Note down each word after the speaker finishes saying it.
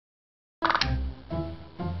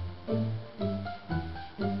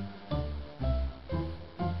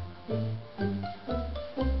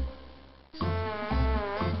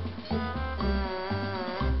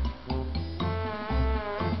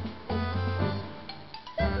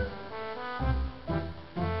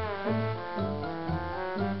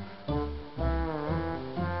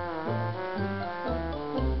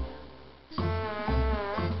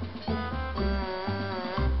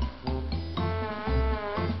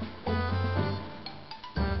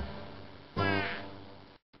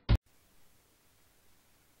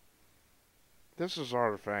This is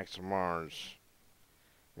Artifacts of Mars,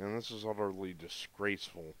 and this is utterly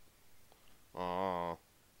disgraceful. Uh,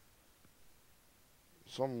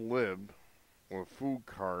 some lib with a food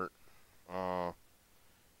cart,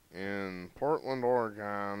 in Portland,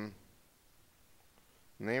 Oregon.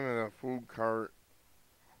 Name of the food cart,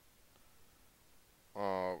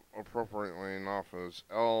 appropriately enough, is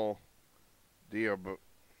El Diablito,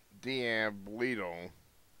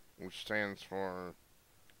 which stands for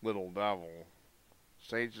Little Devil.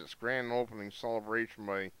 Staged its grand opening celebration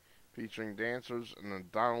by featuring dancers and the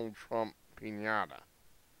Donald Trump Pinata.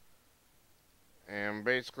 And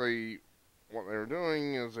basically, what they were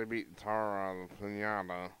doing is they beat the tar out of the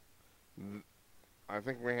pinata. I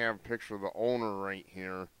think we have a picture of the owner right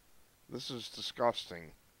here. This is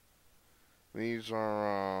disgusting. These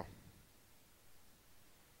are,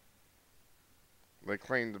 they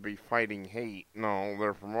claim to be fighting hate. No,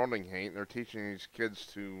 they're promoting hate. They're teaching these kids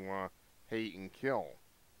to, hate and kill.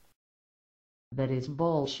 That is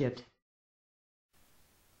bullshit.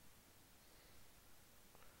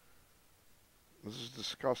 This is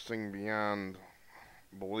disgusting beyond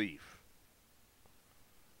belief.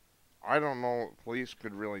 I don't know if police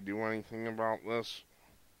could really do anything about this.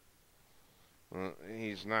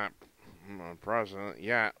 He's not president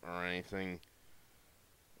yet or anything,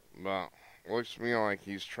 but it looks to me like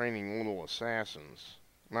he's training little assassins.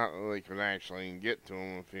 Not that they could actually get to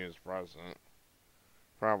him if he was president.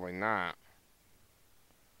 Probably not.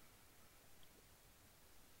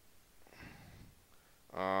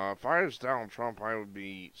 If I was Donald Trump, I would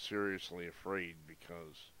be seriously afraid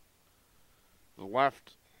because the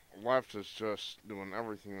left is just doing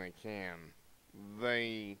everything they can.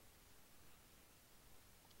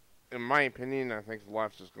 In my opinion, I think the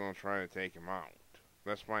left is going to try to take him out.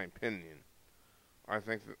 That's my opinion. I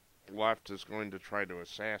think that the left is going to try to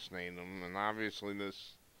assassinate him, and obviously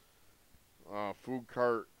this food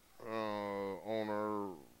cart owner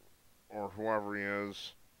or whoever he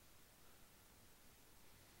is,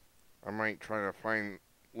 I might try to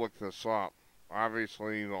look this up.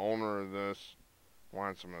 Obviously, the owner of this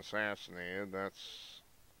wants him assassinated. That's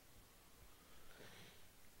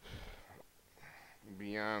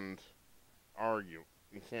beyond argue.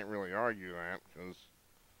 You can't really argue that because,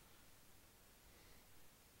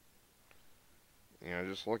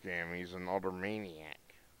 just look at him. He's an utter maniac.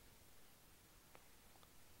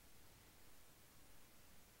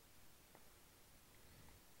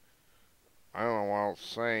 I don't know what else to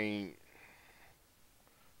say.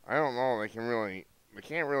 I don't know. They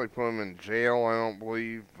can't really put him in jail, I don't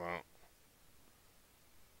believe, but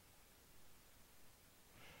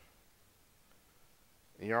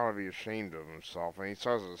he ought to be ashamed of himself, and he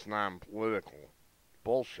says it's non-political.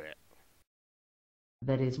 Bullshit.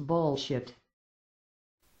 That is bullshit.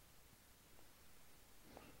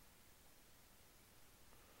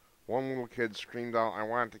 One little kid screamed out, "I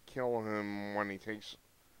want to kill him," when he takes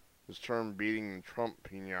his turn beating the Trump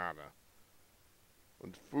Pinata.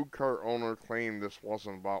 The food cart owner claimed this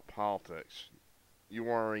wasn't about politics. You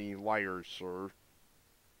are a liar, sir.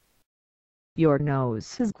 Your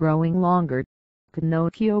nose is growing longer,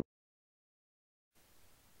 Pinocchio.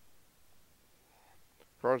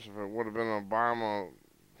 Of course, if it would have been an Obama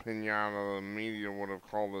Pinata, the media would have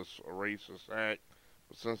called this a racist act.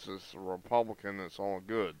 But since it's a Republican, it's all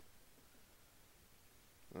good.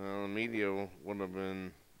 The media would have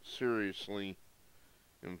been seriously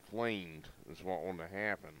inflamed, is what would have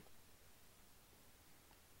happened.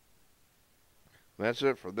 That's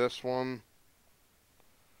it for this one.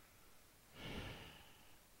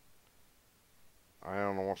 I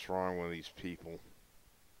don't know what's wrong with these people.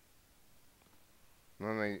 And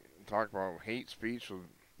then they talk about hate speech with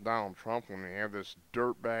Donald Trump when they have this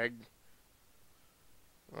dirtbag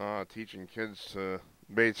teaching kids to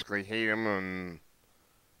basically hate him and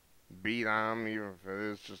beat on him, even if it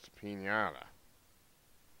is just a pinata.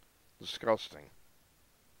 Disgusting.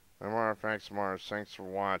 I'm Artifacts of Mars. Thanks for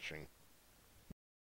watching.